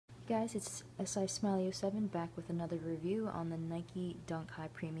Guys, it's SI Smiley07 back with another review on the Nike Dunk High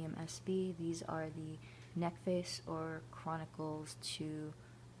Premium SB. These are the Neckface or Chronicles 2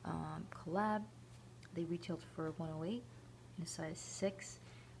 collab. They retailed for $108 in a size 6.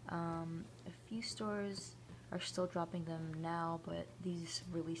 A few stores are still dropping them now, but these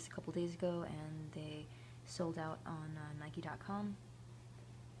released a couple days ago and they sold out on Nike.com.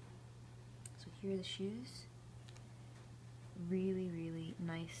 So here are the shoes. Really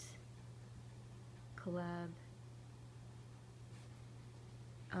nice collab.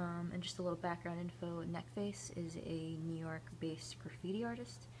 And just a little background info, Neckface is a New York based graffiti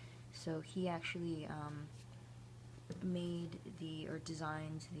artist, so he actually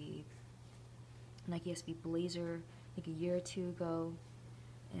designed the Nike SB Blazer like a year or two ago,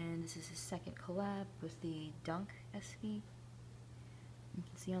 and this is his second collab with the Dunk SB. You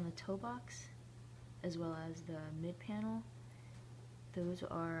can see on the toe box as well as the mid panel, those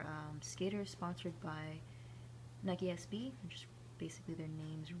are skaters sponsored by Nike SB, which is basically their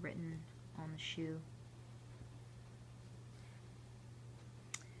names written on the shoe.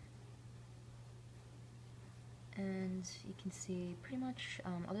 And you can see pretty much,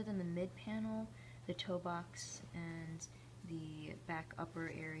 other than the mid panel, the toe box, and the back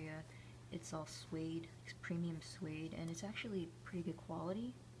upper area, it's all suede, it's premium suede, and it's actually pretty good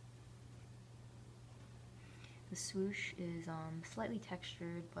quality. The swoosh is slightly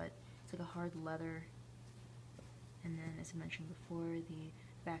textured, but it's like a hard leather. And then, as I mentioned before, the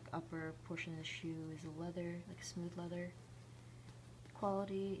back upper portion of the shoe is a leather, like a smooth leather. The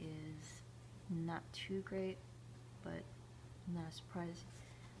quality is not too great, but not a surprise.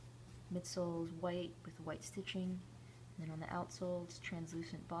 Midsole is white with white stitching. And then on the outsole, it's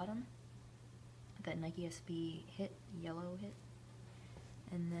translucent bottom. That Nike SB yellow hit.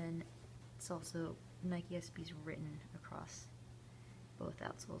 And then it's also Nike SB's written across both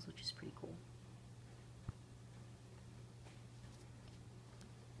outsoles, which is pretty cool.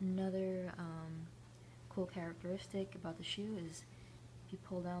 Another cool characteristic about the shoe is if you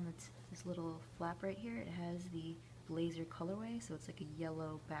pull down this little flap right here, it has the Blazer colorway, so it's like a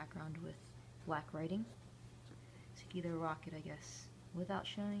yellow background with black writing. So you can either rock it, I guess, without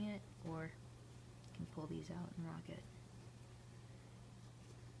showing it, or you can pull these out and rock it.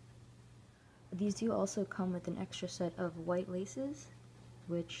 These do also come with an extra set of white laces,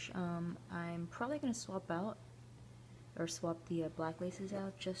 which I'm probably going to swap out, or swap the black laces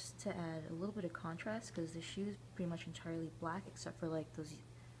out just to add a little bit of contrast, because the shoe is pretty much entirely black except for like those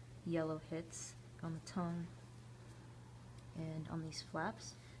yellow hits on the tongue and on these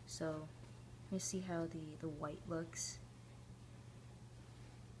flaps. So I'm going to see how the white looks.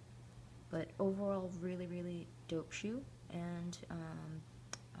 But overall, really dope shoe, and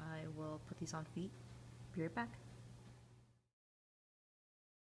I will put these on feet. Be right back.